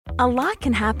A lot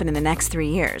can happen in the next 3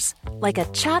 years. Like a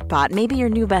chatbot may be your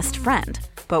new best friend.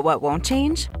 But what won't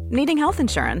change? Needing health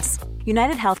insurance.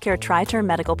 United Healthcare Tri-Term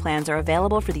Medical Plans are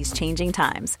available for these changing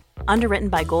times. Underwritten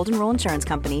by Golden Rule Insurance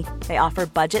Company, they offer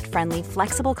budget-friendly,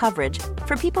 flexible coverage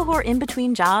for people who are in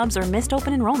between jobs or missed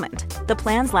open enrollment. The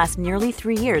plans last nearly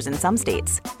 3 years in some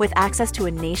states, with access to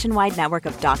a nationwide network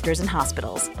of doctors and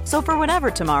hospitals. So for whatever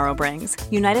tomorrow brings,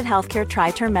 United Healthcare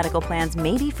Tri-Term Medical Plans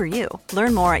may be for you.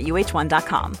 Learn more at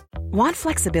uh1.com. Want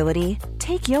flexibility?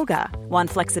 Take yoga. Want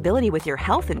flexibility with your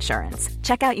health insurance?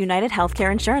 Check out United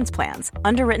Healthcare Insurance Plans.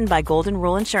 Underwritten by Golden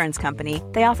Rule Insurance Company,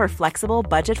 they offer flexible,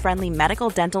 budget-friendly medical,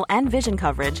 dental, and vision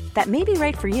coverage that may be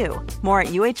right for you. More at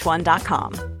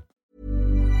uh1.com.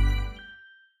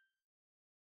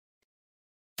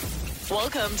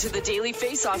 Welcome to the Daily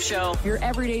Face-Off Show, your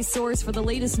everyday source for the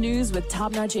latest news with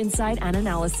top-notch insight and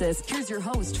analysis. Here's your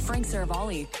host, Frank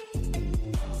Seravalli.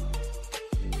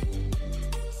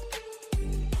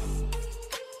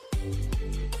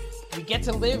 We get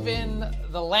to live in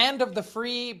the land of the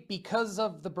free because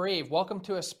of the brave. Welcome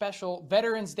to a special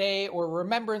Veterans Day or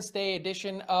Remembrance Day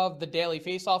edition of the Daily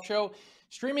Face-Off Show,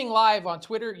 streaming live on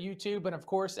Twitter, YouTube, and of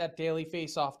course at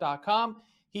dailyfaceoff.com.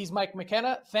 He's Mike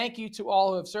McKenna. Thank you to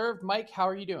all who have served. Mike, how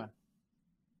are you doing?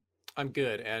 I'm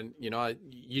good. And,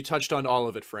 you touched on all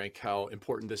of it, Frank, how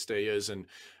important this day is, and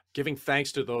giving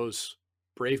thanks to those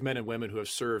brave men and women who have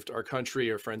served our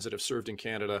country, our friends that have served in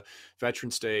Canada.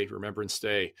 Veterans Day, Remembrance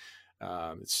Day.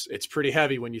 It's pretty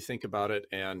heavy when you think about it,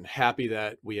 and happy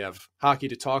that we have hockey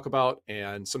to talk about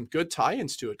and some good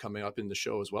tie-ins to it coming up in the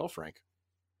show as well, Frank.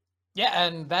 Yeah,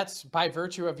 and that's by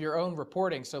virtue of your own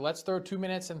reporting. So let's throw 2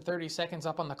 minutes and 30 seconds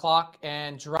up on the clock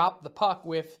and drop the puck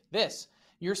with this.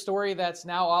 Your story that's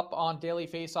now up on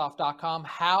dailyfaceoff.com,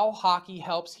 how hockey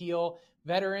helps heal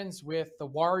veterans with the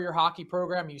Warrior Hockey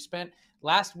Program. You spent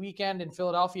last weekend in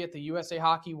Philadelphia at the USA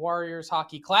Hockey Warriors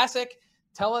Hockey Classic.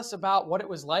 Tell us about what it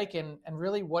was like and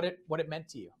really what it meant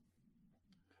to you.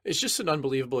 It's just an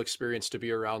unbelievable experience to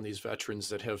be around these veterans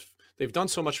that they've done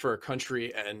so much for our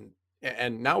country,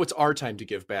 and now it's our time to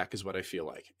give back is what I feel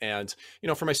like. And,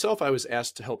 for myself, I was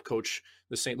asked to help coach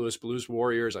the St. Louis Blues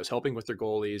Warriors. I was helping with their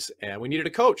goalies, and we needed a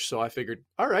coach. So I figured,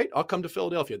 all right, I'll come to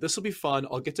Philadelphia. This will be fun.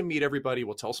 I'll get to meet everybody.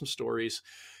 We'll tell some stories.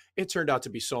 It turned out to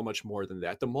be so much more than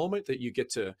that. The moment that you get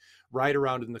to ride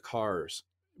around in the cars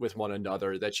with one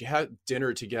another, that you have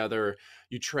dinner together,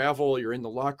 you travel, you're in the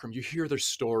locker room, you hear their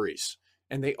stories,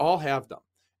 and they all have them.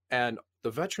 And the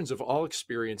veterans have all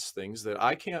experienced things that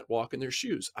I can't walk in their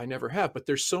shoes. I never have, but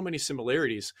there's so many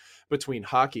similarities between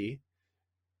hockey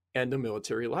and the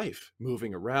military life,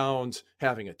 moving around,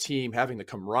 having a team, having the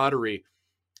camaraderie.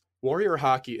 Warrior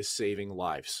hockey is saving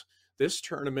lives. This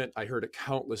tournament, I heard it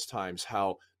countless times,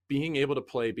 how being able to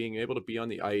play, being able to be on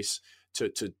the ice,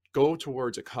 to go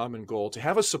towards a common goal, to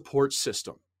have a support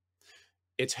system.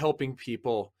 It's helping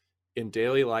people in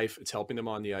daily life. It's helping them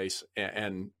on the ice.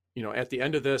 And at the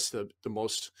end of this, the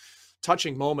most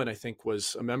touching moment, I think,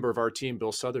 was a member of our team,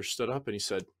 Bill Souther, stood up and he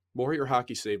said, "Warrior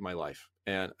hockey saved my life."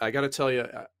 And I got to tell you,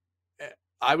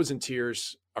 I was in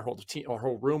tears. Our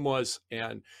whole room was,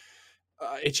 and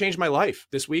it changed my life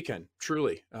this weekend.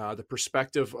 Truly, the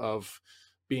perspective of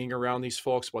being around these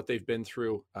folks, what they've been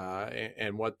through,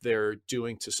 and what they're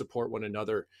doing to support one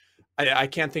another. I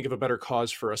can't think of a better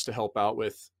cause for us to help out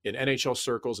with in NHL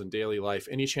circles and daily life.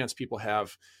 Any chance people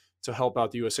have to help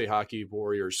out the USA Hockey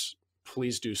Warriors,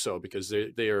 please do so, because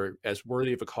they are as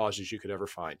worthy of a cause as you could ever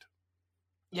find.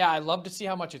 Yeah, I love to see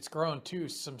how much it's grown too.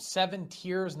 Some 7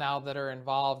 tiers now that are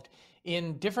involved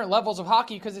in different levels of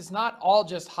hockey, because it's not all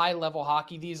just high level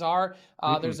hockey. These are,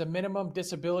 there's a minimum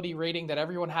disability rating that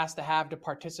everyone has to have to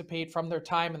participate from their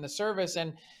time in the service.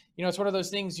 And, it's one of those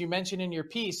things you mentioned in your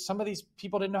piece. Some of these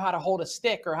people didn't know how to hold a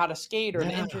stick or how to skate or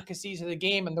the intricacies of the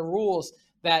game and the rules,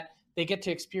 that they get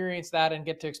to experience that and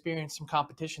get to experience some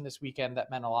competition this weekend. That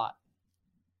meant a lot.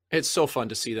 It's so fun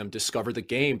to see them discover the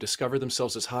game, discover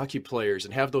themselves as hockey players,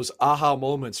 and have those aha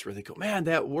moments where they go, man,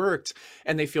 that worked.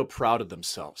 And they feel proud of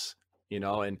themselves, we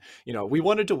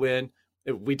wanted to win.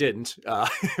 We didn't.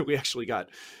 We actually got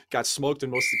smoked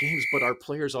in most of the games, but our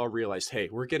players all realized, hey,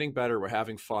 we're getting better. We're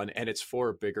having fun, and it's for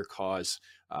a bigger cause.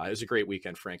 It was a great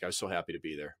weekend, Frank. I was so happy to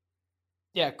be there.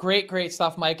 Yeah, great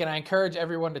stuff, Mike. And I encourage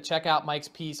everyone to check out Mike's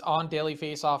piece on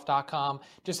dailyfaceoff.com,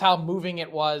 just how moving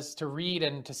it was to read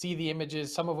and to see the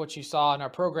images, some of what you saw in our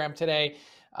program today.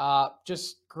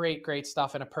 Just great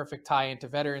stuff, and a perfect tie into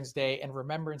Veterans Day and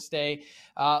Remembrance Day.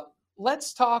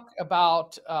 Let's talk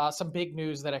about some big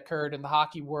news that occurred in the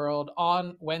hockey world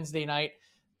on Wednesday night.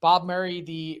 Bob Murray,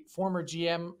 the former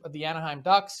GM of the Anaheim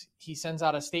Ducks, he sends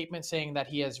out a statement saying that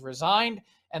he has resigned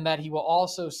and that he will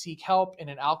also seek help in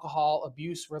an alcohol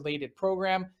abuse-related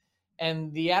program.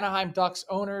 And the Anaheim Ducks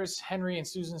owners, Henry and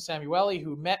Susan Samueli,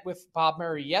 who met with Bob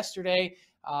Murray yesterday,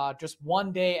 just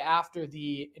one day after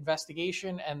the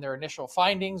investigation and their initial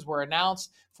findings were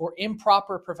announced for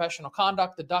improper professional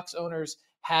conduct, the Ducks owners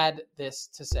had this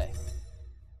to say.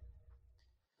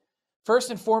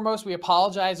 First and foremost, we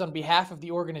apologize on behalf of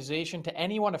the organization to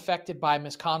anyone affected by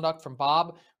misconduct from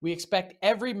Bob. We expect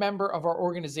every member of our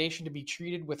organization to be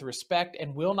treated with respect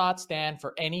and will not stand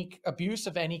for any abuse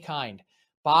of any kind.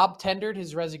 Bob tendered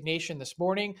his resignation this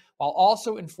morning while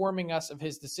also informing us of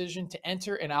his decision to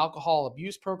enter an alcohol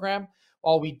abuse program.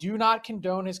 While we do not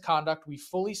condone his conduct, we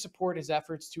fully support his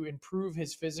efforts to improve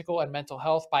his physical and mental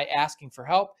health by asking for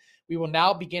help. We will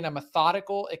now begin a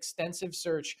methodical, extensive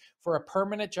search for a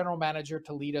permanent general manager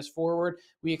to lead us forward.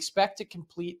 We expect to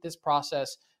complete this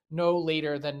process no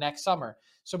later than next summer.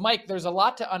 So, Mike, there's a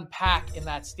lot to unpack in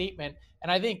that statement.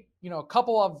 And I think,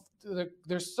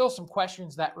 there's still some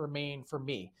questions that remain for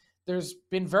me. There's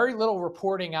been very little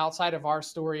reporting outside of our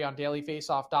story on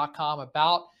dailyfaceoff.com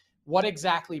about what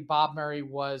exactly Bob Murray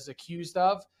was accused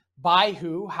of, by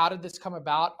who, how did this come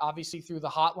about? Obviously through the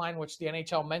hotline, which the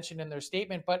NHL mentioned in their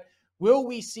statement, but will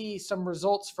we see some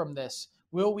results from this?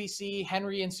 Will we see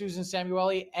Henry and Susan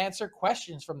Samueli answer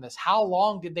questions from this? How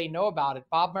long did they know about it?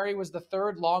 Bob Murray was the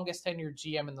third longest tenured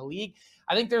GM in the league.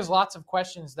 I think there's lots of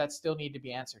questions that still need to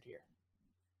be answered here.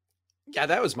 Yeah,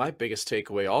 that was my biggest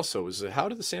takeaway also, is how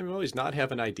did the Samuelis not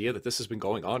have an idea that this has been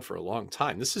going on for a long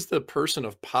time? This is the person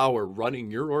of power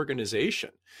running your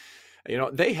organization.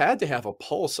 They had to have a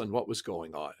pulse on what was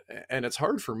going on. And it's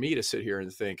hard for me to sit here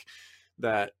and think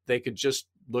that they could just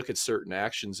look at certain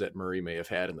actions that Murray may have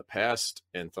had in the past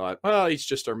and thought, well, he's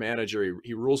just our manager.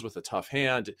 He rules with a tough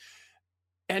hand.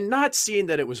 And not seeing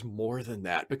that it was more than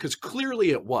that, because clearly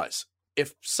it was.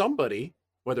 If somebody,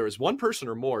 whether it's one person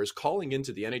or more, is calling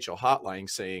into the NHL hotline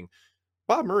saying,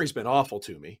 Bob Murray's been awful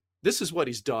to me, this is what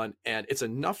he's done, and it's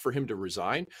enough for him to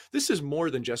resign. This is more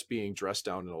than just being dressed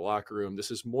down in a locker room. This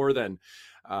is more than,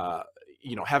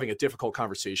 having a difficult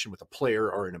conversation with a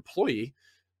player or an employee.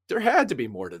 There had to be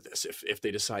more to this if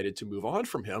they decided to move on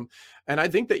from him. And I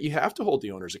think that you have to hold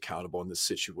the owners accountable in this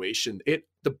situation.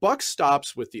 The buck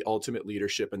stops with the ultimate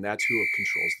leadership, and that's who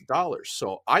controls the dollars.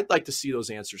 So I'd like to see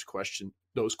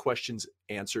those questions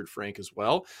answered, Frank, as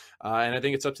well. And I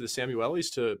think it's up to the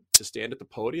Samuelis to stand at the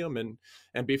podium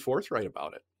and be forthright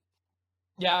about it.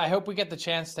 Yeah, I hope we get the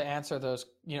chance to answer those,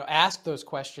 ask those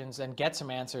questions and get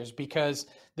some answers, because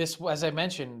this, as I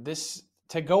mentioned, this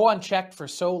to go unchecked for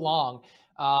so long,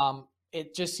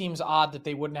 it just seems odd that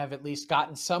they wouldn't have at least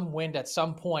gotten some wind at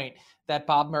some point that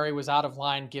Bob Murray was out of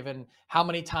line, given how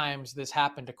many times this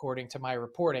happened, according to my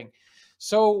reporting.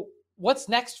 So what's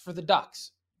next for the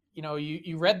Ducks?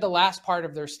 You read the last part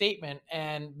of their statement,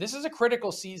 and this is a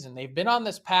critical season. They've been on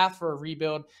this path for a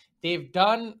rebuild. They've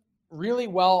done really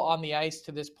well on the ice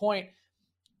to this point,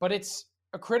 but it's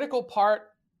a critical part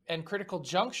and critical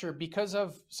juncture because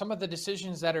of some of the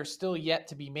decisions that are still yet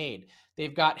to be made.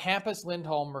 They've got Hampus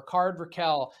Lindholm, Ricard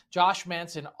Raquel, Josh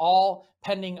Manson, all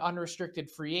pending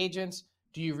unrestricted free agents.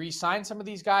 Do you re-sign some of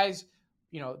these guys?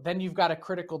 Then you've got a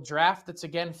critical draft that's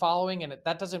again following, and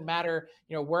that doesn't matter,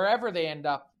 wherever they end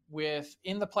up with,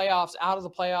 in the playoffs, out of the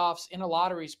playoffs, in a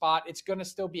lottery spot, it's going to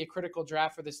still be a critical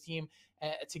draft for this team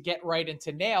to get right and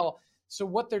to nail. So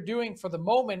what they're doing for the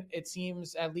moment, it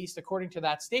seems, at least according to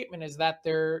that statement, is that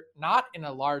they're not in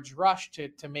a large rush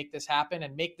to make this happen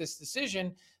and make this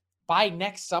decision by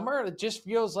next summer. It just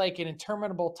feels like an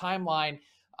interminable timeline,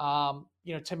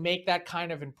 to make that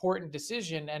kind of important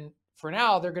decision. And for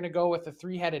now, they're going to go with a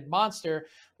three-headed monster,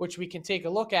 which we can take a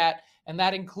look at. And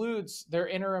that includes their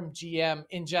interim GM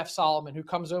in Jeff Solomon, who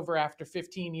comes over after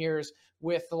 15 years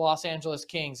with the Los Angeles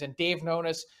Kings, and Dave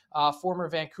Nonis, former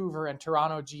Vancouver and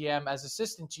Toronto GM, as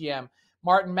assistant GM.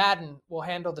 Martin Madden will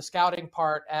handle the scouting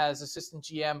part as assistant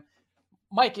GM.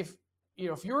 Mike, if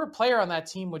you're a player on that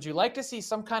team, would you like to see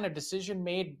some kind of decision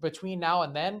made between now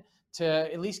and then to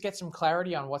at least get some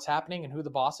clarity on what's happening and who the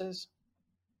boss is?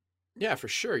 Yeah, for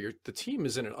sure. The team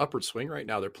is in an upward swing right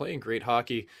now. They're playing great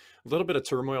hockey. A little bit of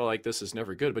turmoil like this is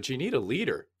never good, but you need a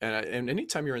leader. And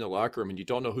anytime you're in the locker room and you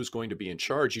don't know who's going to be in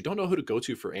charge, you don't know who to go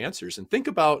to for answers. And think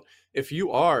about, if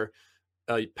you are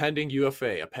a pending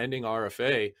UFA, a pending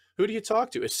RFA, who do you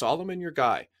talk to? Is Solomon your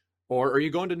guy? Or are you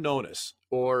going to Nonis?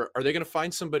 Or are they going to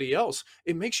find somebody else?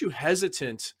 It makes you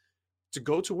hesitant to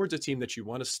go towards a team that you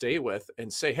want to stay with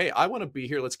and say, hey, I want to be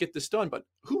here. Let's get this done. But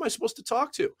who am I supposed to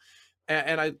talk to?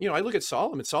 And I look at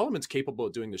Solomon. Solomon's capable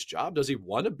of doing this job. Does he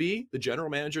want to be the general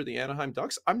manager of the Anaheim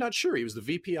Ducks? I'm not sure. He was the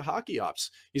VP of hockey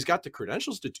ops. He's got the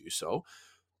credentials to do so.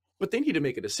 but they need to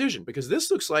make a decision because this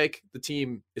looks like the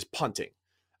team is punting.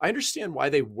 I understand why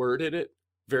they worded it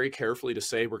very carefully to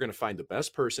say we're going to find the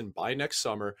best person by next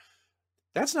summer.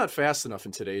 That's not fast enough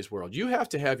in today's world. You have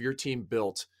to have your team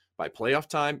built by playoff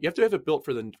time. You have to have it built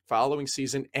for the following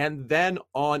season and then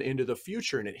on into the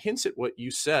future. And it hints at what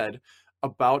you said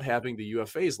about having the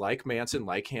UFAs like Manson,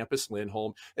 like Hampus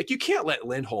Lindholm. Like, you can't let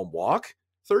Lindholm walk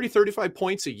 30, 35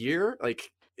 points a year,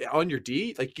 like on your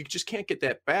D. Like, you just can't get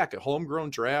that back. A homegrown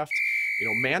draft.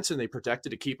 Manson, they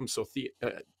protected to keep him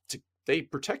they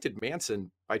protected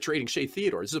Manson by trading Shea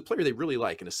Theodore. This is a player they really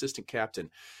like, an assistant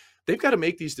captain. They've got to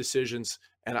make these decisions,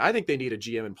 and I think they need a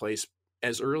GM in place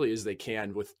as early as they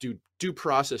can with due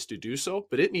process to do so,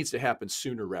 but it needs to happen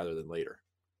sooner rather than later.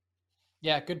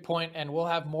 Yeah, good point. And we'll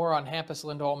have more on Hampus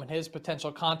Lindholm and his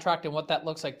potential contract and what that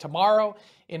looks like tomorrow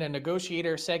in a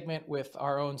negotiator segment with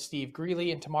our own Steve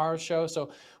Greeley in tomorrow's show.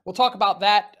 So we'll talk about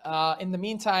that. In the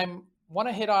meantime, want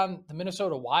to hit on the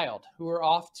Minnesota Wild, who are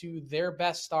off to their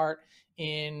best start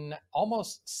in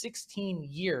almost 16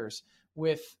 years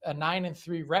with a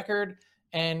 9-3 record.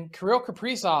 And Kirill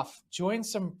Kaprizov joined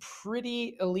some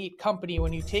pretty elite company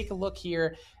when you take a look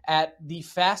here at the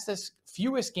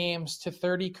fewest games to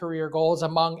 30 career goals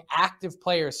among active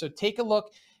players. So take a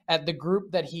look at the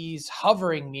group that he's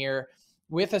hovering near,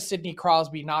 with a Sidney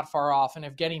Crosby not far off, and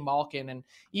Evgeny Malkin, and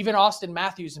even Austin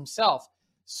Matthews himself.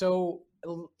 So,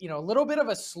 a little bit of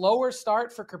a slower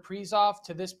start for Kaprizov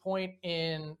to this point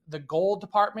in the goal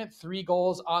department, 3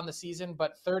 goals on the season,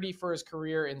 but 30 for his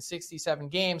career in 67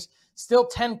 games, still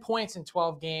 10 points in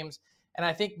 12 games. And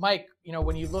I think, Mike,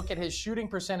 when you look at his shooting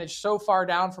percentage so far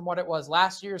down from what it was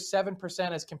last year,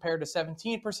 7% as compared to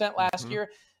 17% last year,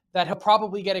 that he'll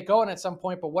probably get it going at some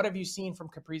point. But what have you seen from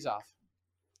Kaprizov?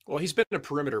 Well, he's been a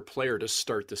perimeter player to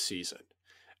start the season.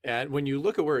 And when you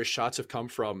look at where his shots have come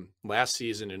from last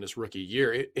season in his rookie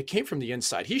year, it came from the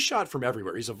inside. He shot from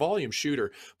everywhere. He's a volume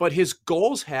shooter, but his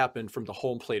goals happened from the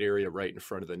home plate area right in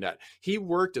front of the net. He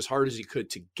worked as hard as he could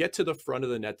to get to the front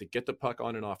of the net, to get the puck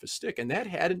on and off his stick. And that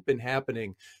hadn't been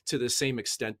happening to the same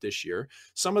extent this year.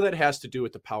 Some of that has to do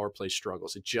with the power play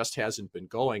struggles. It just hasn't been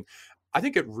going. I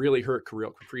think it really hurt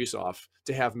Kirill Kaprizov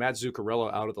to have Matt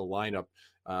Zuccarello out of the lineup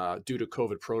due to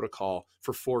COVID protocol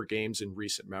for 4 games in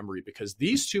recent memory, because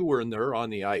these two, when they're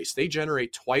on the ice, they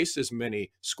generate twice as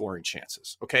many scoring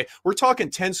chances. Okay. We're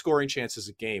talking 10 scoring chances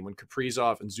a game when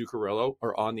Kaprizov and Zuccarello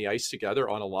are on the ice together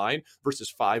on a line versus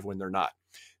 5 when they're not.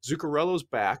 Zuccarello's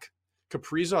back.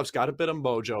 Kaprizov's got a bit of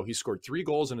mojo. He scored 3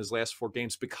 goals in his last 4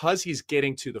 games because he's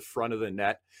getting to the front of the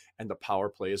net, and the power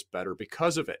play is better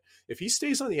because of it. If he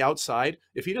stays on the outside,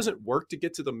 if he doesn't work to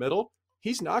get to the middle,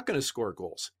 he's not going to score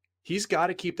goals. He's got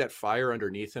to keep that fire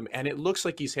underneath him, and it looks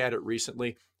like he's had it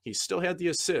recently. He's still had the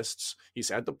assists. He's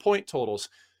had the point totals,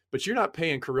 but you're not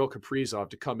paying Kirill Kaprizov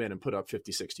to come in and put up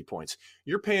 50, 60 points.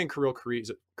 You're paying Kirill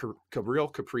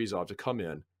Kaprizov to come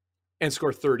in and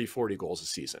score 30, 40 goals a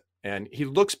season. And he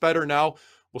looks better now.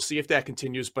 We'll see if that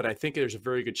continues, but I think there's a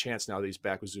very good chance now that he's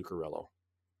back with Zuccarello.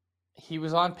 He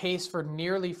was on pace for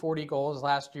nearly 40 goals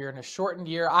last year in a shortened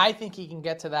year. I think he can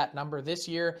get to that number this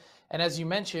year. And as you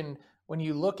mentioned, when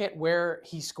you look at where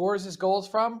he scores his goals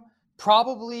from,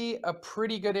 probably a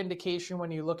pretty good indication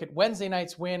when you look at Wednesday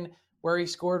night's win, where he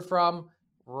scored from,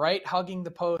 right hugging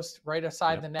the post, right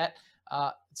aside the net.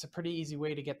 It's a pretty easy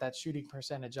way to get that shooting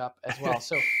percentage up as well.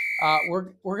 So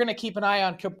we're going to keep an eye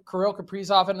on Kirill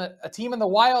Kaprizov and a team in the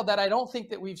Wild that I don't think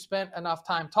that we've spent enough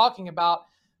time talking about.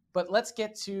 But let's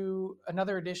get to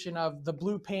another edition of The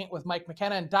Blue Paint with Mike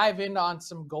McKenna and dive in on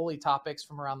some goalie topics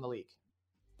from around the league.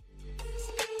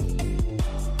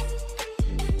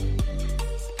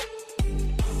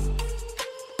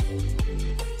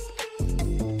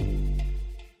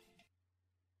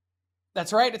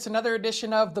 That's right. It's another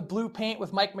edition of The Blue Paint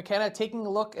with Mike McKenna, taking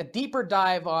a deeper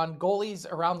dive on goalies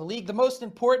around the league, the most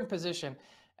important position.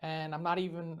 And I'm not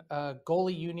even a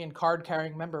goalie union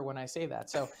card-carrying member when I say that.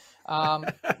 So,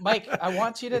 Mike, I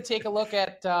want you to take a look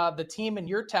at the team in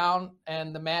your town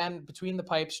and the man between the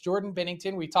pipes, Jordan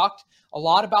Binnington. We talked a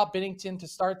lot about Binnington to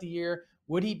start the year.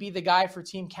 Would he be the guy for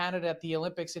Team Canada at the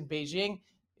Olympics in Beijing?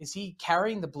 Is he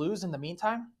carrying the Blues in the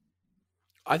meantime?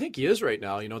 I think he is right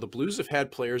now. The Blues have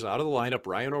had players out of the lineup,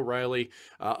 Ryan O'Reilly,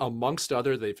 amongst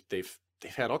other. They've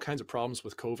had all kinds of problems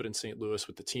with COVID in St. Louis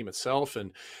with the team itself.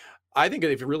 And I think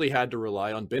they've really had to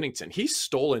rely on Binnington. He's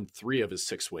stolen 3 of his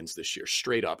 6 wins this year,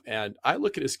 straight up. And I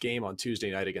look at his game on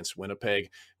Tuesday night against Winnipeg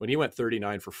when he went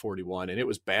 39 for 41, and it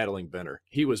was battling Benner.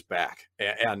 He was back.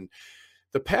 And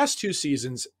the past 2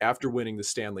 seasons after winning the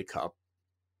Stanley Cup,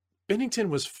 Binnington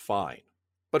was fine.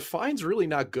 But fine's really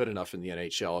not good enough in the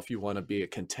NHL if you want to be a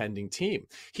contending team.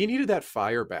 He needed that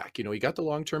fire back. He got the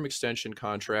long-term extension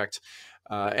contract,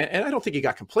 and I don't think he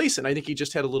got complacent. I think he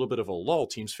just had a little bit of a lull.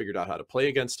 Teams figured out how to play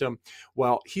against him.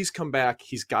 Well, he's come back.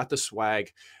 He's got the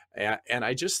swag. And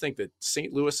I just think that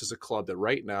St. Louis is a club that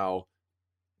right now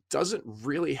doesn't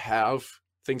really have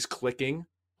things clicking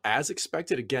as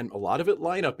expected. Again, a lot of it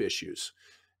lineup issues.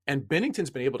 And Binnington's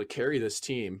been able to carry this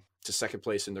team to second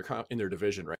place in their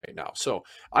division right now. So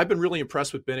I've been really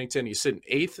impressed with Binnington. He's sitting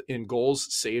 8th in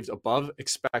goals saved above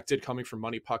expected, coming from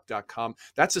moneypuck.com.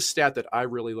 That's a stat that I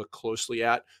really look closely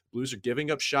at. Blues are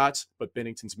giving up shots, but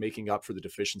Binnington's making up for the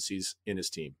deficiencies in his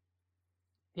team.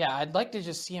 Yeah, I'd like to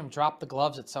just see him drop the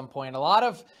gloves at some point. A lot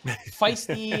of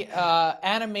feisty,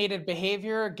 animated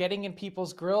behavior, getting in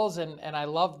people's grills, and I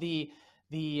love the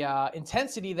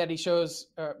intensity that he shows,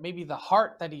 or maybe the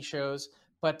heart that he shows.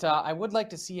 But I would like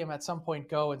to see him at some point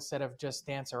go instead of just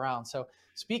dance around. So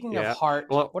speaking of heart,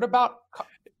 what about?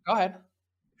 Go ahead.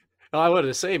 I wanted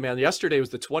to say, man, yesterday was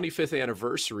the 25th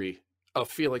anniversary of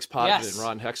Felix Potvin and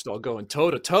Ron Hextall going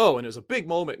toe-to-toe, and it was a big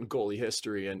moment in goalie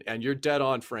history. And you're dead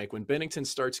on, Frank. When Binnington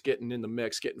starts getting in the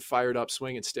mix, getting fired up,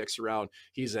 swinging sticks around,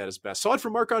 he's at his best. Saw it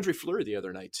from Marc-Andre Fleury the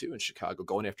other night, too, in Chicago,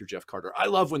 going after Jeff Carter. I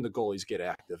love when the goalies get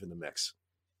active in the mix.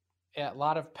 Yeah, a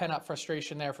lot of pent-up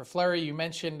frustration there for Fleury. You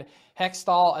mentioned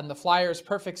Hextall and the Flyers.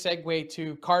 Perfect segue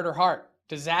to Carter Hart.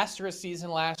 Disastrous season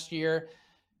last year.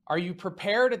 Are you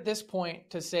prepared at this point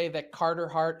to say that Carter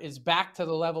Hart is back to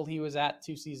the level he was at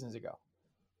 2 seasons ago?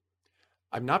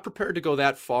 I'm not prepared to go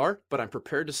that far, but I'm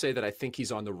prepared to say that I think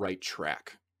he's on the right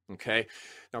track. Okay.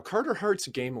 Now, Carter Hart's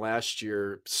game last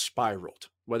year spiraled,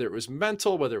 whether it was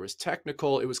mental, whether it was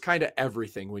technical. It was kind of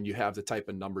everything when you have the type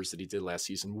of numbers that he did last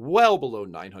season, well below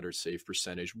 900 save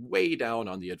percentage, way down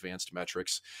on the advanced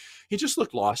metrics. He just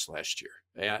looked lost last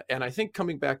year. And I think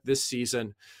coming back this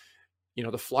season,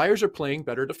 the Flyers are playing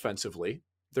better defensively.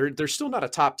 They're still not a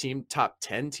top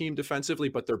 10 team defensively,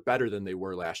 but they're better than they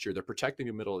were last year. They're protecting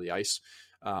the middle of the ice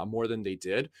more than they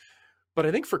did. But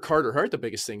I think for Carter Hart, the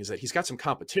biggest thing is that he's got some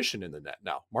competition in the net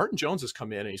now. Martin Jones has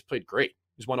come in and he's played great.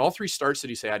 He's won all 3 starts that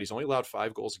he's had. He's only allowed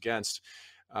 5 goals against.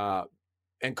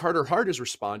 And Carter Hart has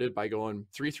responded by going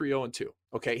 3-3-0-2.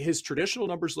 Okay, his traditional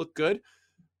numbers look good,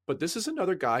 but this is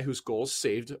another guy whose goals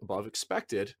saved above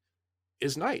expected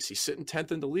is nice. He's sitting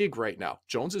 10th in the league right now.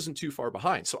 Jones isn't too far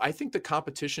behind. So I think the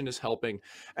competition is helping.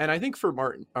 And I think for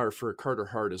Carter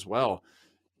Hart as well,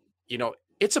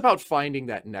 it's about finding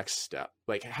that next step.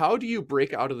 Like, how do you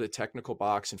break out of the technical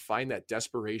box and find that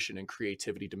desperation and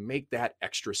creativity to make that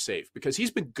extra save? Because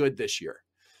he's been good this year.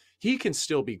 He can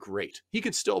still be great. He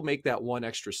can still make that one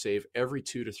extra save every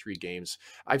 2 to 3 games.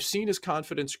 I've seen his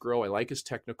confidence grow. I like his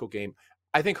technical game.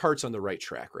 I think Hart's on the right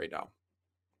track right now.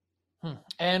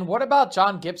 And what about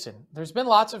John Gibson? There's been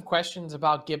lots of questions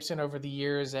about Gibson over the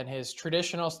years and his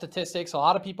traditional statistics. A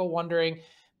lot of people wondering,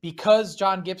 because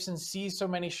John Gibson sees so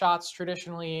many shots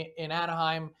traditionally in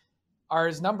Anaheim, are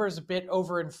his numbers a bit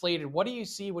overinflated? What do you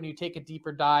see when you take a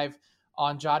deeper dive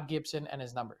on John Gibson and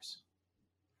his numbers?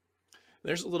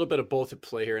 There's a little bit of both at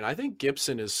play here. And I think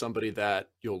Gibson is somebody that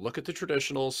you'll look at the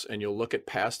traditionals and you'll look at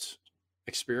past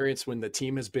experience when the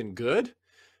team has been good.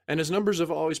 And his numbers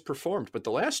have always performed, but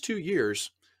the last 2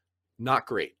 years, not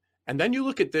great. And then you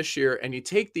look at this year and you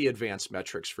take the advanced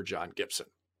metrics for John Gibson.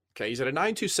 Okay, he's at a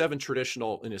 927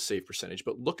 traditional in his save percentage,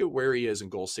 but look at where he is in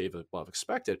goal save above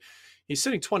expected. He's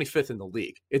sitting 25th in the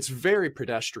league. It's very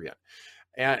pedestrian.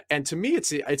 And to me, it's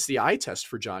the eye test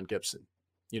for John Gibson.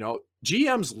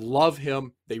 GMs love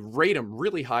him. They rate him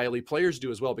really highly. Players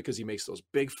do as well because he makes those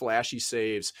big flashy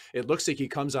saves. It looks like he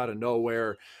comes out of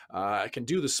nowhere, can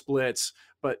do the splits,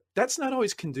 but that's not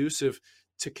always conducive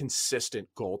to consistent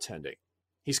goaltending.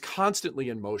 He's constantly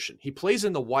in motion. He plays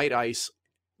in the white ice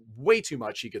way too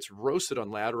much. He gets roasted on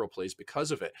lateral plays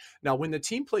because of it. Now, when the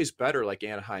team plays better like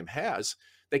Anaheim has,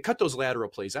 they cut those lateral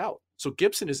plays out. So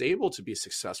Gibson is able to be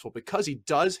successful because he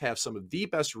does have some of the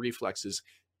best reflexes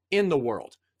in the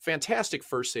world. Fantastic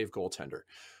first save goaltender.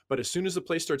 But as soon as the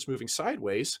play starts moving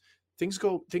sideways, things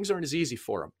aren't as easy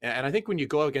for him. And I think when you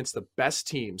go against the best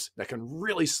teams that can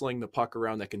really sling the puck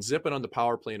around, that can zip it on the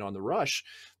power play and on the rush,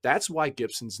 that's why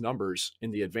Gibson's numbers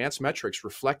in the advanced metrics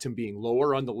reflect him being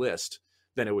lower on the list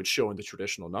than it would show in the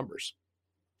traditional numbers.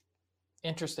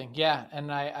 Interesting. Yeah.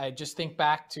 And I just think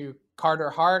back to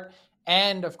Carter Hart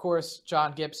and, of course,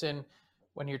 John Gibson.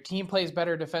 When your team plays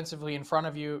better defensively in front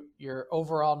of you, your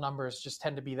overall numbers just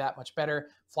tend to be that much better.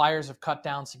 Flyers have cut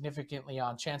down significantly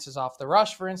on chances off the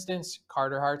rush, for instance.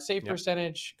 Carter Hart's save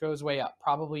percentage goes way up.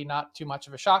 Probably not too much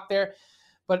of a shock there.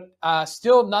 But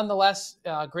still, nonetheless,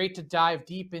 great to dive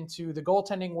deep into the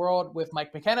goaltending world with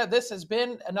Mike McKenna. This has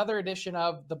been another edition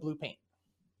of The Blue Paint.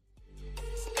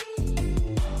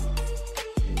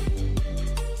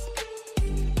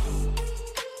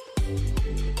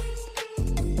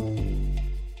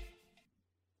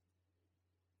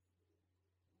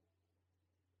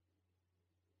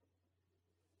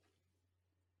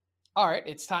 All right,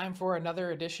 it's time for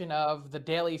another edition of the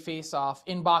Daily Face-Off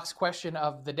inbox question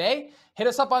of the day. Hit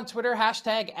us up on Twitter,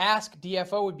 hashtag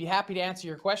AskDFO. We'd be happy to answer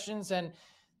your questions. And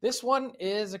this one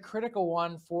is a critical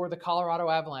one for the Colorado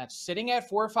Avalanche. Sitting at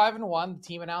 4-5-1, the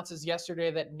team announces yesterday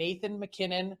that Nathan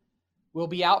McKinnon will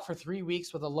be out for 3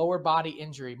 weeks with a lower body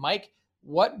injury. Mike,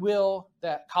 what will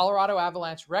the Colorado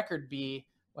Avalanche record be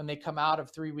when they come out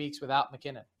of 3 weeks without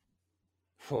McKinnon?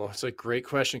 Oh, it's a great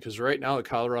question because right now the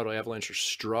Colorado Avalanche are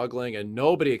struggling and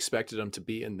nobody expected them to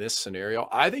be in this scenario.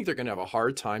 I think they're going to have a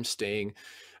hard time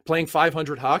playing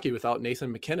 500 hockey without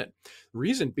Nathan McKinnon.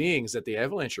 Reason being is that the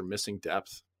Avalanche are missing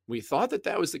depth. We thought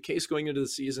that was the case going into the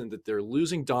season, that they're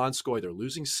losing Donskoy, they're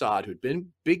losing Saad, who'd been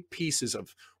big pieces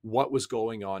of what was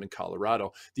going on in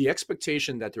Colorado. The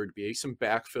expectation that there'd be some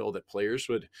backfill, that players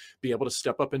would be able to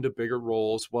step up into bigger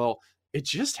roles. Well, it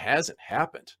just hasn't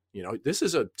happened. This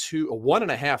is a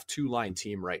 1.5 two-line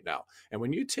team right now. And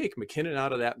when you take McKinnon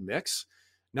out of that mix,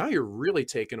 now you're really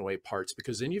taking away parts,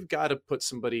 because then you've got to put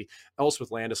somebody else with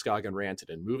Landeskog and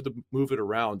Rantanen, move it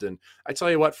around. And I tell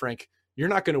you what, Frank, you're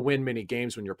not going to win many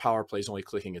games when your power play is only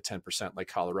clicking at 10% like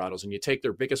Colorado's, and you take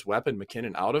their biggest weapon,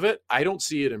 McKinnon, out of it. I don't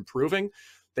see it improving.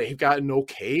 They've got an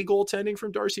okay goaltending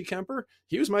from Darcy Kemper.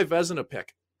 He was my Vezina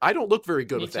pick. I don't look very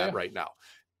good with that right now.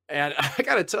 And I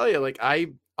got to tell you,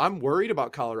 I'm worried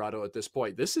about Colorado at this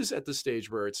point. This is at the stage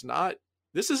where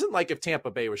this isn't like if Tampa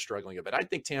Bay was struggling a bit. I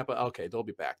think Tampa, okay, they'll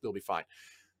be back. They'll be fine.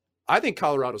 I think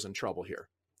Colorado's in trouble here.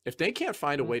 If they can't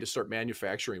find a way to start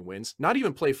manufacturing wins, not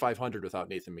even play 500 without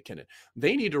Nathan McKinnon,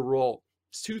 they need to roll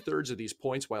 2/3 of these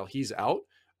points while he's out.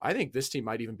 I think this team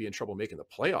might even be in trouble making the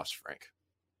playoffs, Frank.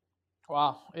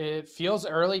 Wow, it feels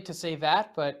early to say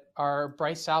that, but our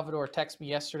Bryce Salvador texted me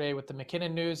yesterday with the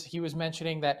McKinnon news. He was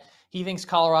mentioning that he thinks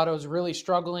Colorado is really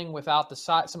struggling without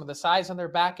some of the size on their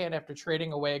back end after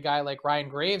trading away a guy like Ryan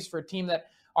Graves for a team that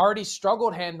already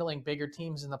struggled handling bigger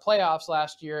teams in the playoffs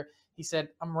last year. He said,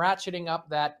 I'm ratcheting up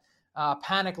that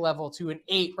panic level to an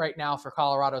 8 right now for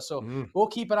Colorado. So we'll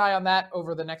keep an eye on that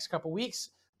over the next couple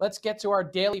weeks. Let's get to our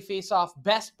daily face-off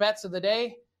best bets of the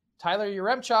day. Tyler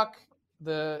Yaremchuk,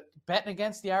 the betting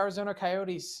against the Arizona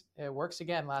Coyotes, it works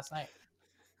again last night.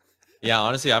 Yeah,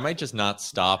 honestly, I might just not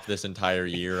stop this entire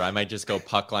year. I might just go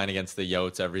puck line against the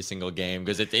Yotes every single game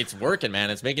because it's working,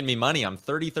 man. It's making me money. I'm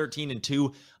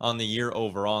 30-13-2 on the year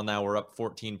overall. Now we're up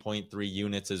 14.3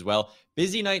 units as well.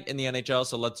 Busy night in the NHL,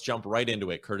 so let's jump right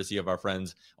into it, courtesy of our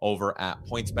friends over at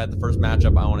PointsBet. The first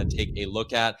matchup I want to take a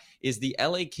look at is the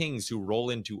LA Kings, who roll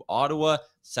into Ottawa.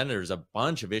 Senators, a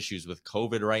bunch of issues with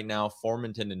COVID right now.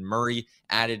 Formanton and Murray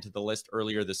added to the list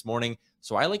earlier this morning.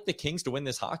 So I like the Kings to win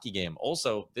this hockey game.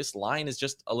 Also, this line is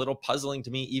just a little puzzling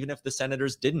to me, even if the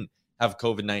Senators didn't have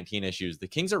COVID-19 issues. The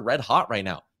Kings are red hot right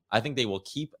now. I think they will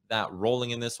keep that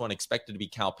rolling in this one. Expected to be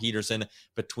Cal Peterson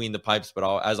between the pipes,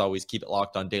 but as always, keep it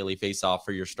locked on Daily Faceoff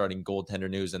for your starting goaltender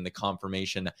news and the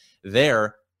confirmation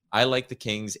there. I like the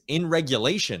Kings in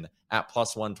regulation at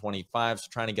plus 125. So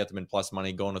trying to get them in plus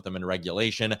money, going with them in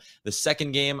regulation. The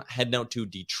second game, heading out to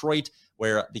Detroit,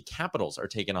 where the Capitals are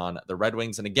taking on the Red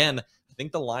Wings. And again, I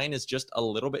think the line is just a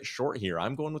little bit short here.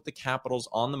 I'm going with the Capitals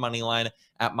on the money line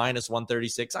at minus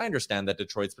 136. I understand that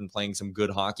Detroit's been playing some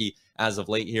good hockey as of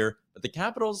late here, but the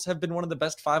Capitals have been one of the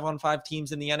best 5-on-5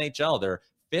 teams in the NHL. They're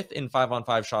 5th in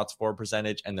 5-on-5 shots for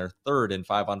percentage, and they're 3rd in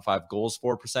 5-on-5 goals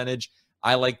for percentage.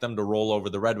 I like them to roll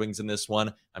over the Red Wings in this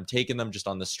one. I'm taking them just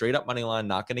on the straight up money line.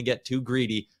 Not going to get too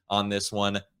greedy on this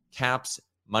one. Caps,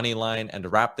 money line, and to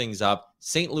wrap things up,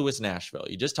 St. Louis, Nashville.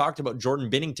 You just talked about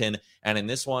Jordan Binnington, and in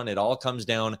this one, it all comes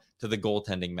down to the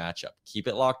goaltending matchup. Keep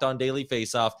it locked on Daily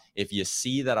Faceoff. If you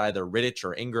see that either Rittich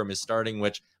or Ingram is starting,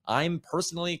 which I'm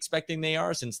personally expecting they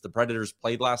are since the Predators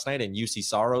played last night and UC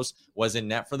Saros was in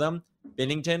net for them,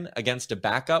 Binnington against a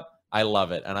backup, I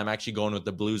love it. And I'm actually going with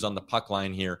the Blues on the puck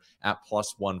line here at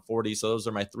plus 140. So those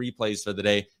are my 3 plays for the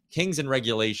day. Kings in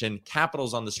regulation,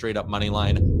 Capitals on the straight up money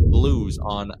line, Blues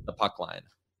on the puck line.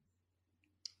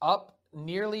 Up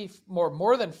nearly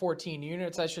more than 14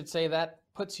 units, I should say. That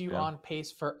puts you on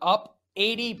pace for up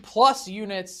 80 plus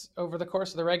units over the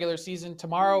course of the regular season.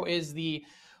 Tomorrow is the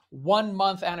 1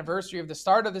 month anniversary of the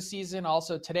start of the season.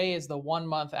 Also, today is the 1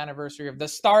 month anniversary of the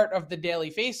start of the Daily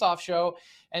Faceoff show.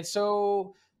 And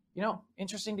so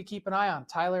interesting to keep an eye on.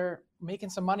 Tyler making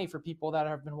some money for people that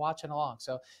have been watching along.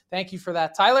 So thank you for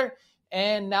that, Tyler.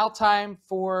 And now time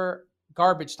for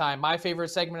Garbage Time, my favorite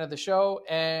segment of the show.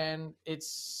 And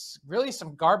it's really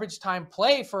some garbage time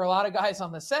play for a lot of guys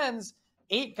on the Sens.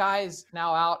 8 guys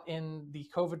now out in the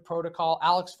COVID protocol.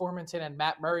 Alex Formanton and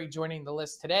Matt Murray joining the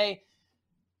list today.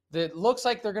 It looks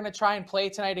like they're going to try and play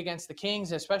tonight against the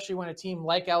Kings, especially when a team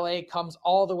like LA comes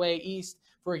all the way east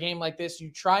for a game like this. You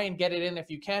try and get it in if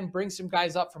you can, bring some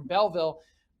guys up from Belleville,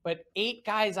 but 8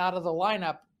 guys out of the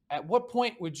lineup. At what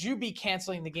point would you be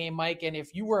canceling the game, Mike? And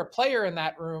if you were a player in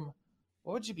that room,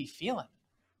 what would you be feeling?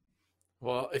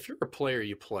 Well, if you're a player,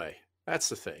 you play. That's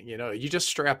the thing. You just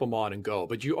strap them on and go.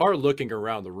 But you are looking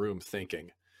around the room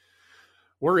thinking,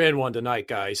 we're in one tonight,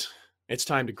 guys. It's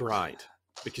time to grind.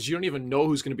 Because you don't even know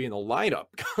who's going to be in the lineup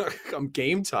come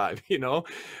game time,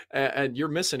 and you're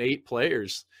missing 8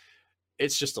 players.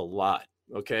 It's just a lot.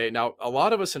 Okay. Now, a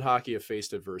lot of us in hockey have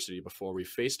faced adversity before. We've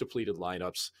faced depleted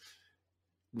lineups.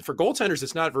 For goaltenders,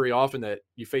 it's not very often that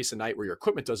you face a night where your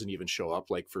equipment doesn't even show up.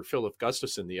 Like for Philip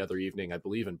Gustafsson the other evening, I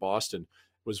believe in Boston,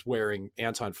 was wearing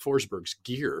Anton Forsberg's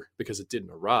gear because it didn't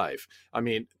arrive. I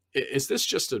mean, is this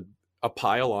just a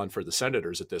pile on for the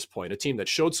Senators at this point, a team that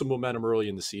showed some momentum early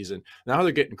in the season? Now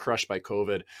they're getting crushed by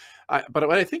COVID. But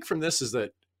what I think from this is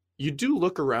that you do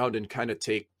look around and kind of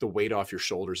take the weight off your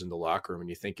shoulders in the locker room and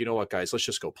you think, you know what, guys, let's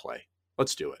just go play.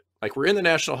 Let's do it. Like, we're in the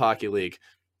National Hockey League.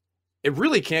 It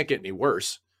really can't get any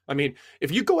worse. I mean,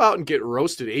 if you go out and get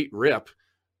roasted 8-rip,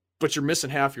 but you're missing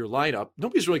half your lineup,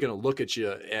 nobody's really going to look at you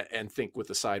and think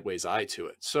with a sideways eye to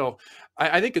it. So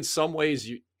I think in some ways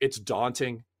it's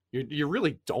daunting. You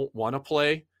really don't want to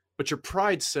play, but your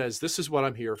pride says, this is what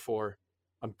I'm here for.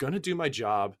 I'm going to do my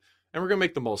job, and we're going to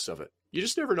make the most of it. You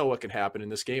just never know what can happen in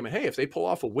this game. And hey, if they pull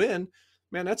off a win,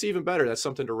 man, that's even better. That's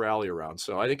something to rally around.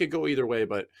 So I think it could go either way,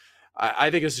 but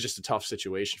I think this is just a tough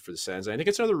situation for the Sens. I think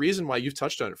it's another reason why you've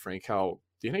touched on it, Frank, how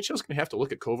the NHL is going to have to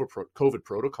look at COVID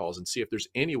protocols and see if there's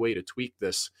any way to tweak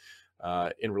this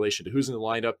in relation to who's in the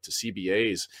lineup, to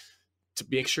CBAs, to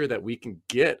make sure that we can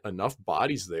get enough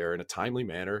bodies there in a timely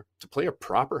manner to play a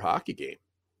proper hockey game.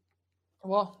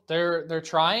 Well, they're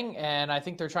trying, and I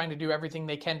think they're trying to do everything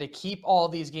they can to keep all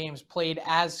these games played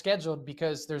as scheduled,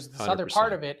 because there's this 100%. Other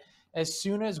part of it. As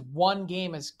soon as one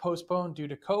game is postponed due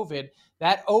to COVID,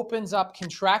 that opens up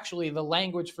contractually the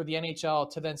language for the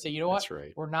NHL to then say, you know what,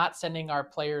 right, we're not sending our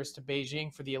players to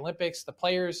Beijing for the Olympics. The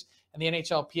players and the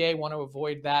NHLPA want to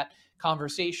avoid that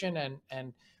conversation,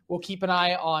 and we'll keep an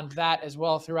eye on that as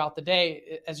well throughout the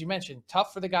day. As you mentioned,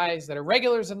 tough for the guys that are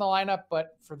regulars in the lineup,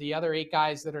 but for the other 8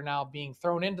 guys that are now being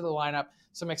thrown into the lineup,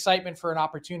 some excitement for an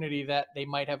opportunity that they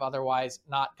might have otherwise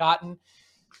not gotten.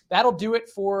 That'll do it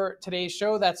for today's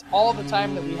show. That's all the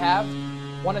time that we have.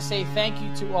 Want to say thank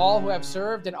you to all who have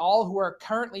served and all who are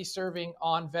currently serving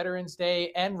on Veterans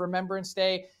Day and Remembrance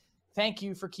Day. Thank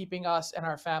you for keeping us and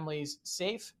our families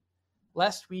safe,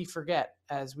 lest we forget,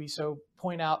 as we so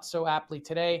point out so aptly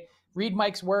today. Read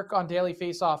Mike's work on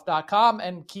dailyfaceoff.com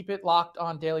and keep it locked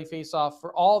on Daily Faceoff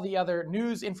for all the other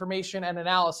news, information, and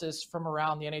analysis from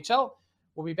around the NHL.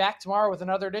 We'll be back tomorrow with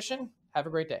another edition. Have a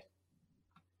great day.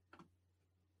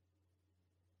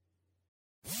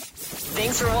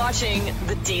 Thanks for watching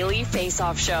the Daily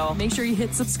Face-Off Show. Make sure you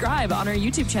hit subscribe on our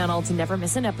YouTube channel to never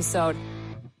miss an episode.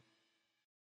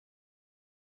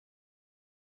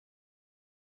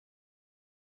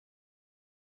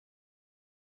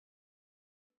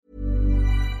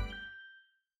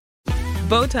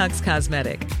 Botox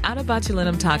Cosmetic, out of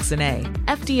botulinum toxin A,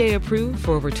 FDA approved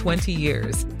for over 20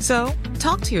 years. So,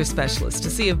 talk to your specialist to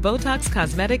see if Botox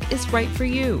Cosmetic is right for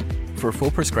you. For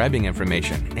full prescribing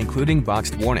information, including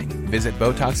boxed warning, visit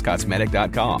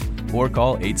BotoxCosmetic.com or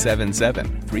call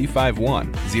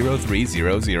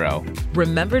 877-351-0300.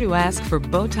 Remember to ask for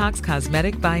Botox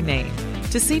Cosmetic by name.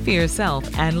 To see for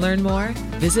yourself and learn more,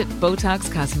 visit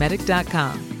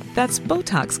BotoxCosmetic.com. That's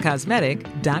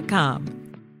BotoxCosmetic.com.